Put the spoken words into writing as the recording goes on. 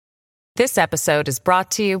This episode is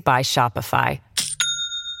brought to you by Shopify.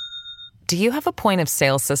 Do you have a point of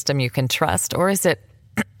sale system you can trust, or is it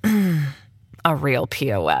a real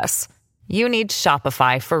POS? You need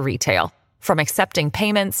Shopify for retail. From accepting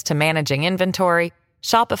payments to managing inventory,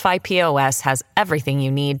 Shopify POS has everything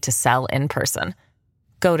you need to sell in person.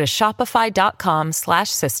 Go to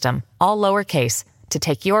shopify.com/system, all lowercase, to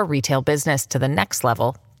take your retail business to the next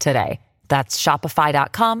level today. That's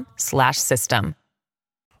shopify.com/system.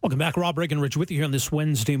 Welcome back. Rob Reagan-Rich with you here on this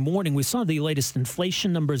Wednesday morning. We saw the latest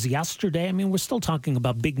inflation numbers yesterday. I mean, we're still talking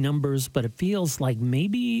about big numbers, but it feels like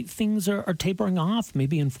maybe things are tapering off.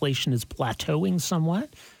 Maybe inflation is plateauing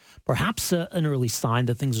somewhat. Perhaps an early sign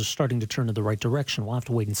that things are starting to turn in the right direction. We'll have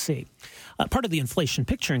to wait and see. Part of the inflation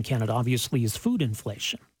picture in Canada, obviously, is food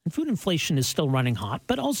inflation. And food inflation is still running hot,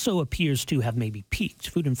 but also appears to have maybe peaked.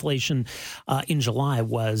 Food inflation in July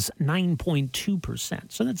was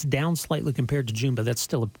 9.2%. So that's down slightly compared to June, but that's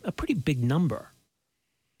still a pretty big number.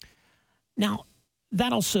 Now,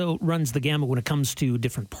 that also runs the gamut when it comes to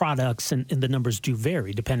different products, and the numbers do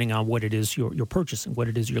vary depending on what it is you're purchasing, what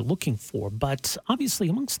it is you're looking for. But obviously,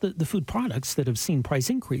 amongst the food products that have seen price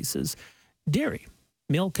increases, dairy,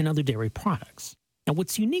 milk, and other dairy products. Now,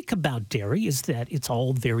 what's unique about dairy is that it's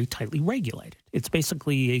all very tightly regulated. It's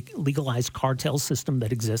basically a legalized cartel system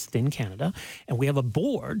that exists in Canada, and we have a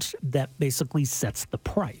board that basically sets the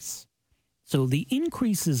price. So the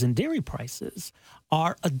increases in dairy prices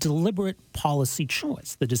are a deliberate policy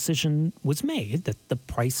choice. The decision was made that the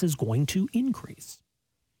price is going to increase.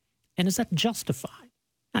 And is that justified?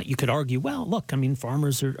 Now, you could argue, well, look, I mean,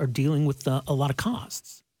 farmers are dealing with a lot of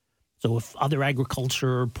costs. So if other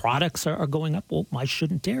agriculture products are going up, well, why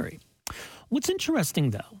shouldn't dairy? What's interesting,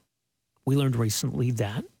 though, we learned recently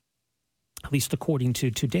that, at least according to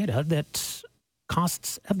data, that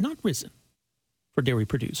costs have not risen for dairy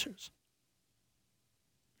producers.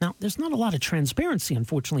 Now, there's not a lot of transparency,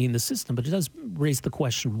 unfortunately, in the system, but it does raise the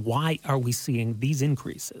question, why are we seeing these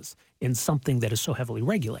increases in something that is so heavily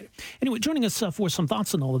regulated? Anyway, joining us for some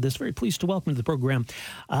thoughts on all of this, very pleased to welcome to the program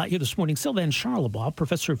here this morning, Sylvain Charlebois,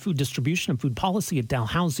 Professor of Food Distribution and Food Policy at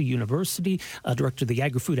Dalhousie University, Director of the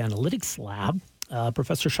Agri-Food Analytics Lab.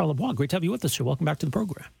 Professor Charlebois, great to have you with us here. Welcome back to the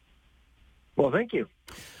program. Well, thank you.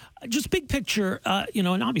 Just big picture,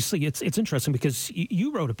 and obviously it's interesting because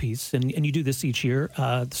you wrote a piece, and you do this each year,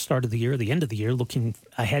 the start of the year, the end of the year, looking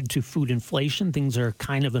ahead to food inflation. Things are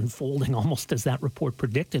kind of unfolding almost as that report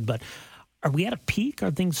predicted. But are we at a peak?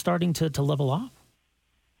 Are things starting to level off?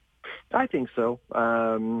 I think so.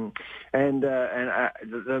 The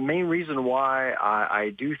main reason why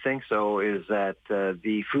I do think so is that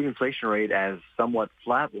the food inflation rate has somewhat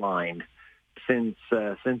flatlined since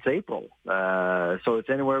April. So it's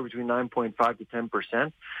anywhere between 9.5 to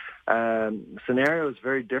 10%. Scenario is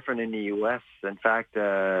very different in the U.S. In fact,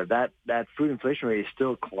 that food inflation rate is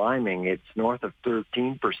still climbing. It's north of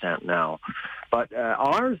 13% now. But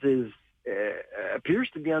ours appears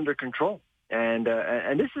to be under control. And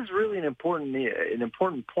this is really an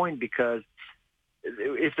important point, because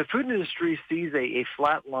if the food industry sees a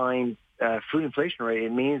flatline food inflation rate,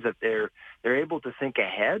 it means that they're able to think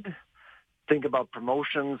ahead, think about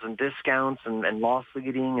promotions and discounts and loss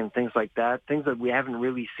leading and things like that, things that we haven't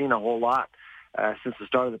really seen a whole lot since the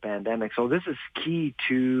start of the pandemic. So this is key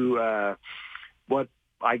to what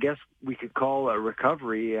I guess we could call a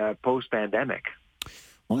recovery post-pandemic.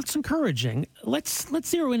 Well, that's encouraging. Let's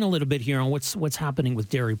zero in a little bit here on what's happening with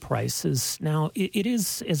dairy prices. Now, it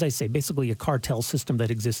is, as I say, basically a cartel system that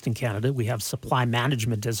exists in Canada. We have supply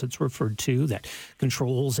management, as it's referred to, that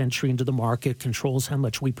controls entry into the market, controls how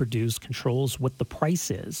much we produce, controls what the price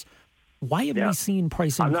is. Why have we seen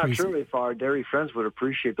price increases? I'm not sure if our dairy friends would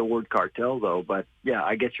appreciate the word cartel, though, but yeah,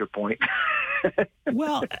 I get your point.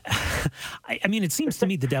 Well, I mean, it seems to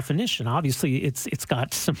me the definition, obviously, it's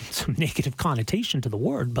got some negative connotation to the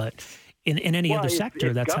word, but in any other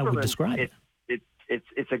sector, that's how we describe it.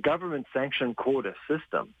 It's a government-sanctioned quota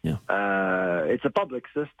system. Yeah. It's a public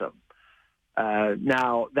system.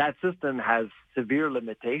 Now, that system has severe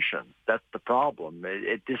limitations. That's the problem.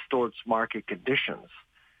 It distorts market conditions.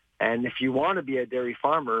 And if you want to be a dairy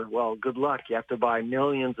farmer, well, good luck. You have to buy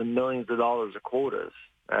millions and millions of dollars of quotas.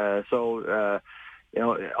 So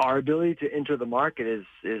our ability to enter the market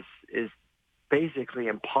is basically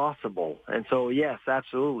impossible. And so, yes,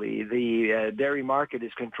 absolutely, the dairy market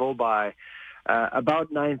is controlled by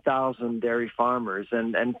about 9,000 dairy farmers.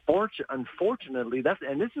 And unfortunately, this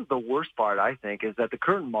is the worst part, I think, is that the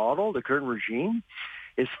current model, the current regime,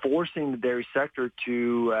 is forcing the dairy sector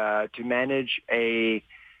to manage a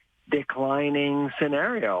declining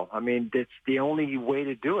scenario. I mean, it's the only way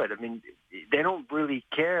to do it. I mean, they don't really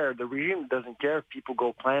care. The regime doesn't care if people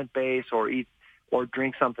go plant-based or eat or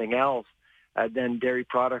drink something else than dairy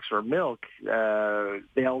products or milk.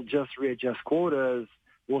 They'll just readjust quotas.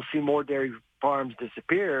 We'll see more dairy farms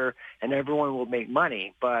disappear, and everyone will make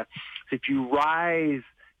money. But if you rise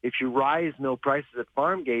milk prices at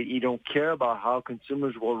farm gate, you don't care about how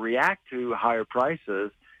consumers will react to higher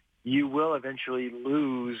prices. You will eventually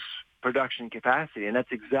lose production capacity, and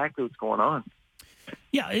that's exactly what's going on.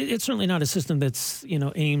 Yeah, it's certainly not a system that's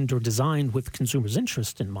aimed or designed with consumers'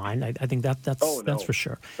 interest in mind. I think that's for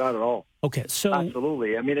sure. Not at all. Okay, so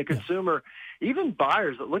absolutely. I mean, a consumer, even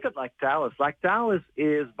buyers, look at Lactalis. Lactalis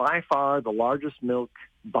is by far the largest milk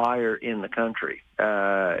buyer in the country.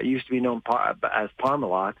 It used to be known as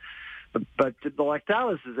Parmalat, but the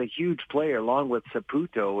Lactalis is a huge player along with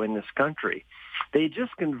Saputo in this country. They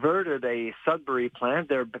just converted a Sudbury plant,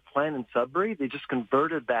 their plant in Sudbury, they just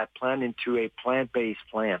converted that plant into a plant-based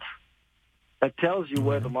plant. That tells you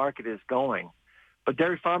where the market is going. But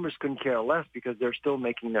dairy farmers couldn't care less because they're still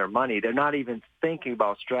making their money. They're not even thinking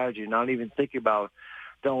about strategy, not even thinking about,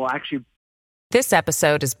 they'll actually... This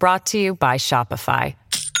episode is brought to you by Shopify.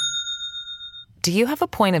 Do you have a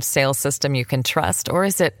point of sale system you can trust, or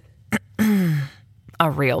is it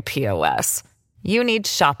a real POS? You need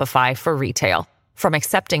Shopify for retail. From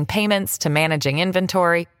accepting payments to managing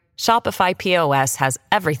inventory, Shopify POS has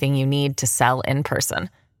everything you need to sell in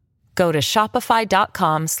person. Go to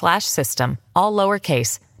shopify.com/system, all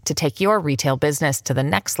lowercase, to take your retail business to the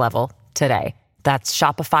next level today. That's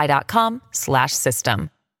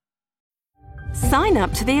shopify.com/system. Sign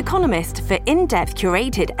up to The Economist for in-depth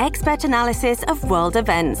curated expert analysis of world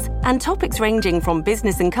events and topics ranging from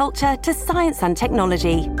business and culture to science and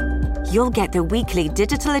technology. You'll get the weekly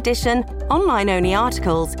digital edition, online-only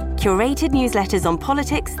articles, curated newsletters on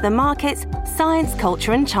politics, the markets, science,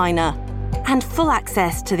 culture, and China, and full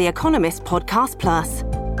access to The Economist Podcast Plus.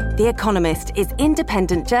 The Economist is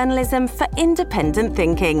independent journalism for independent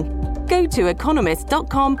thinking. Go to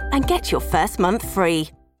economist.com and get your first month free.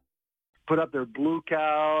 Put up their blue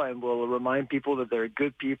cow and will remind people that they're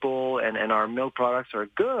good people and our milk products are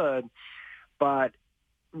good. But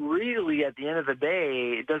really, at the end of the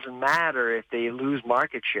day, it doesn't matter if they lose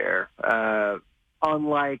market share.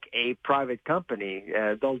 Unlike a private company,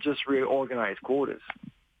 they'll just reorganize quotas.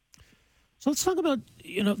 So let's talk about,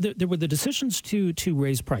 there were the decisions to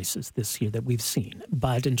raise prices this year that we've seen.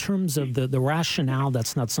 But in terms of the rationale,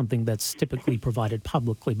 that's not something that's typically provided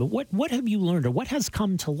publicly. But what have you learned, or what has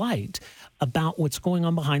come to light about what's going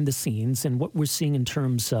on behind the scenes and what we're seeing in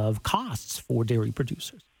terms of costs for dairy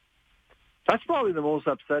producers? That's probably the most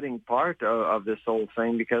upsetting part of this whole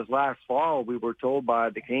thing, because last fall we were told by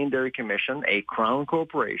the Canadian Dairy Commission, a crown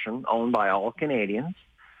corporation owned by all Canadians,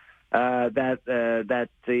 that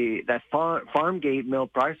farm gate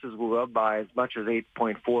milk prices will go up by as much as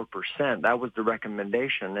 8.4%. That was the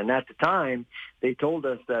recommendation. And at the time, they told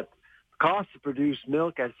us that the cost to produce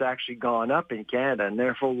milk has actually gone up in Canada, and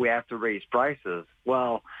therefore we have to raise prices.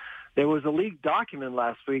 Well, there was a leaked document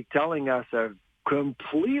last week telling us a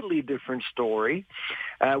completely different story.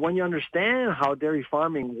 When you understand how dairy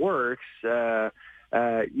farming works,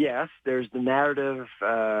 yes, there's the narrative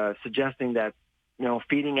suggesting that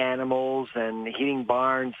feeding animals and heating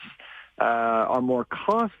barns are more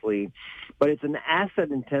costly, but it's an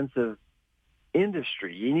asset-intensive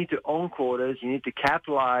industry. You need to own quotas. You need to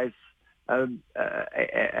capitalize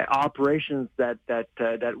operations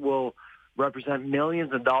that will represent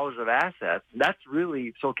millions of dollars of assets. That's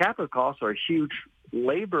really, so capital costs are huge.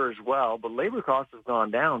 Labor as well, but labor costs have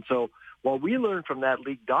gone down. So what we learned from that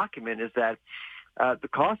leaked document is that the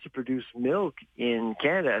cost to produce milk in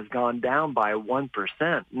Canada has gone down by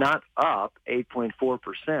 1%, not up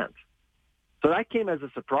 8.4%. So that came as a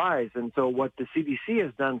surprise. And so what the CDC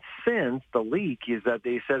has done since the leak is that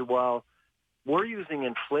they said, well, we're using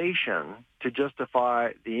inflation to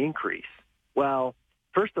justify the increase. Well,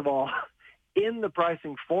 first of all, in the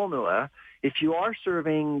pricing formula, if you are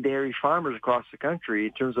serving dairy farmers across the country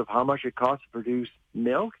in terms of how much it costs to produce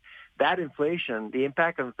milk, that inflation, the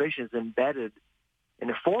impact of inflation is embedded in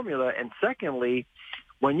the formula. And secondly,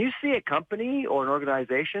 when you see a company or an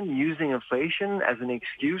organization using inflation as an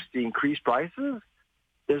excuse to increase prices,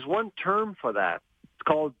 there's one term for that. It's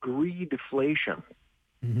called greedflation.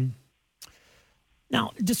 Mm-hmm.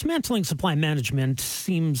 Now, dismantling supply management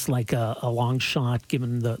seems like a long shot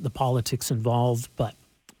given the politics involved, but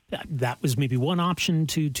that was maybe one option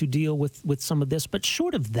to deal with some of this. But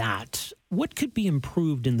short of that, what could be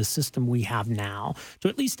improved in the system we have now to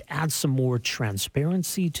at least add some more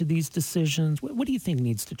transparency to these decisions? What do you think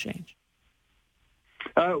needs to change?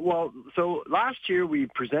 So last year we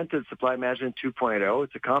presented Supply Management 2.0.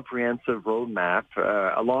 It's a comprehensive roadmap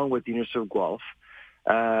along with the University of Guelph,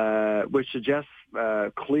 which suggests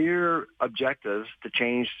clear objectives to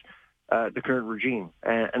change the current regime.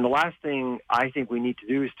 And the last thing I think we need to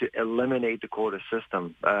do is to eliminate the quota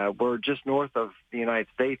system. We're just north of the United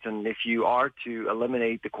States, and if you are to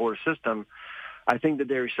eliminate the quota system, I think the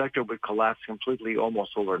dairy sector would collapse completely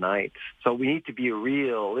almost overnight. So we need to be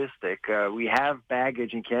realistic. We have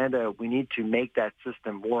baggage in Canada. We need to make that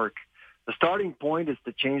system work. The starting point is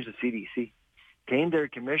to change the CDC. Canadian Dairy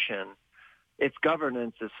Commission, its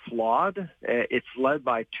governance is flawed. It's led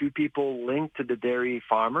by two people linked to the dairy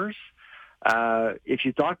farmers. If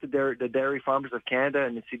you talk to the dairy farmers of Canada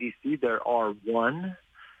and the CDC, there are one.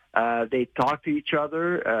 They talk to each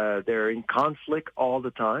other. They're in conflict all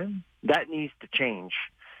the time. That needs to change.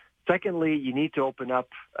 Secondly, you need to open up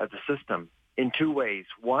the system in two ways.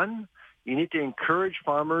 One, you need to encourage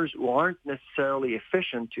farmers who aren't necessarily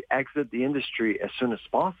efficient to exit the industry as soon as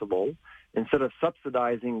possible instead of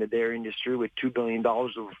subsidizing the dairy industry with $2 billion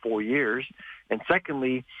over 4 years. And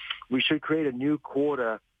secondly, we should create a new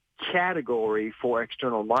quota category for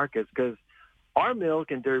external markets because our milk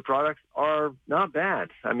and dairy products are not bad.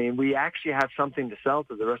 I mean, we actually have something to sell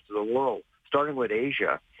to the rest of the world, starting with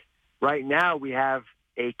Asia. Right now, we have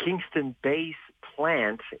a Kingston-based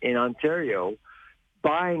plant in Ontario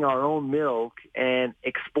buying our own milk and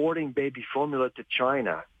exporting baby formula to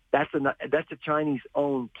China. That's a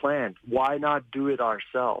Chinese-owned plant. Why not do it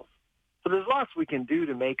ourselves? So there's lots we can do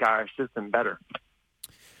to make our system better.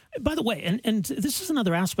 By the way, and this is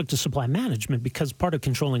another aspect of supply management because part of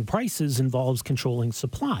controlling prices involves controlling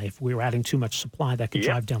supply. If we're adding too much supply, that can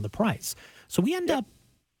drive down the price. So we end up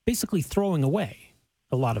basically throwing away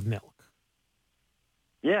a lot of milk.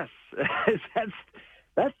 Yes,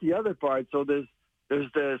 that's the other part. So the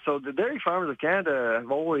dairy farmers of Canada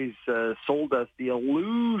have always sold us the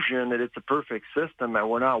illusion that it's a perfect system and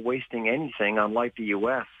we're not wasting anything, unlike the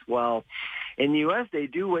U.S. Well, in the U.S., they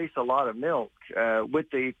do waste a lot of milk.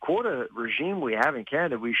 With the quota regime we have in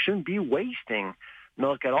Canada, we shouldn't be wasting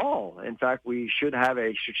milk at all. In fact, we should have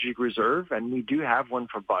a strategic reserve, and we do have one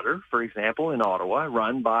for butter, for example, in Ottawa,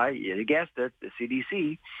 run by, you guessed it, the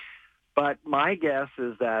CDC. But my guess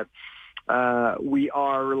is that we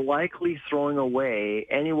are likely throwing away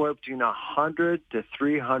anywhere between 100 to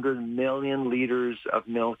 300 million liters of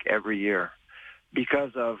milk every year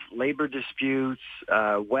because of labor disputes,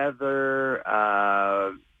 weather,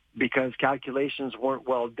 because calculations weren't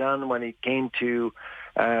well done when it came to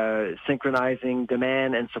synchronizing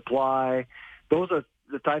demand and supply. Those are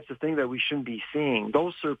the types of things that we shouldn't be seeing.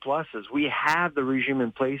 Those surpluses, we have the regime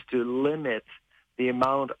in place to limit the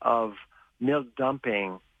amount of milk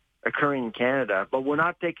dumping occurring in Canada, but we're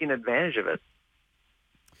not taking advantage of it.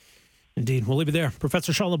 Indeed. We'll leave it there.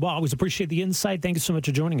 Professor Charles Lebois, always appreciate the insight. Thank you so much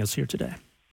for joining us here today.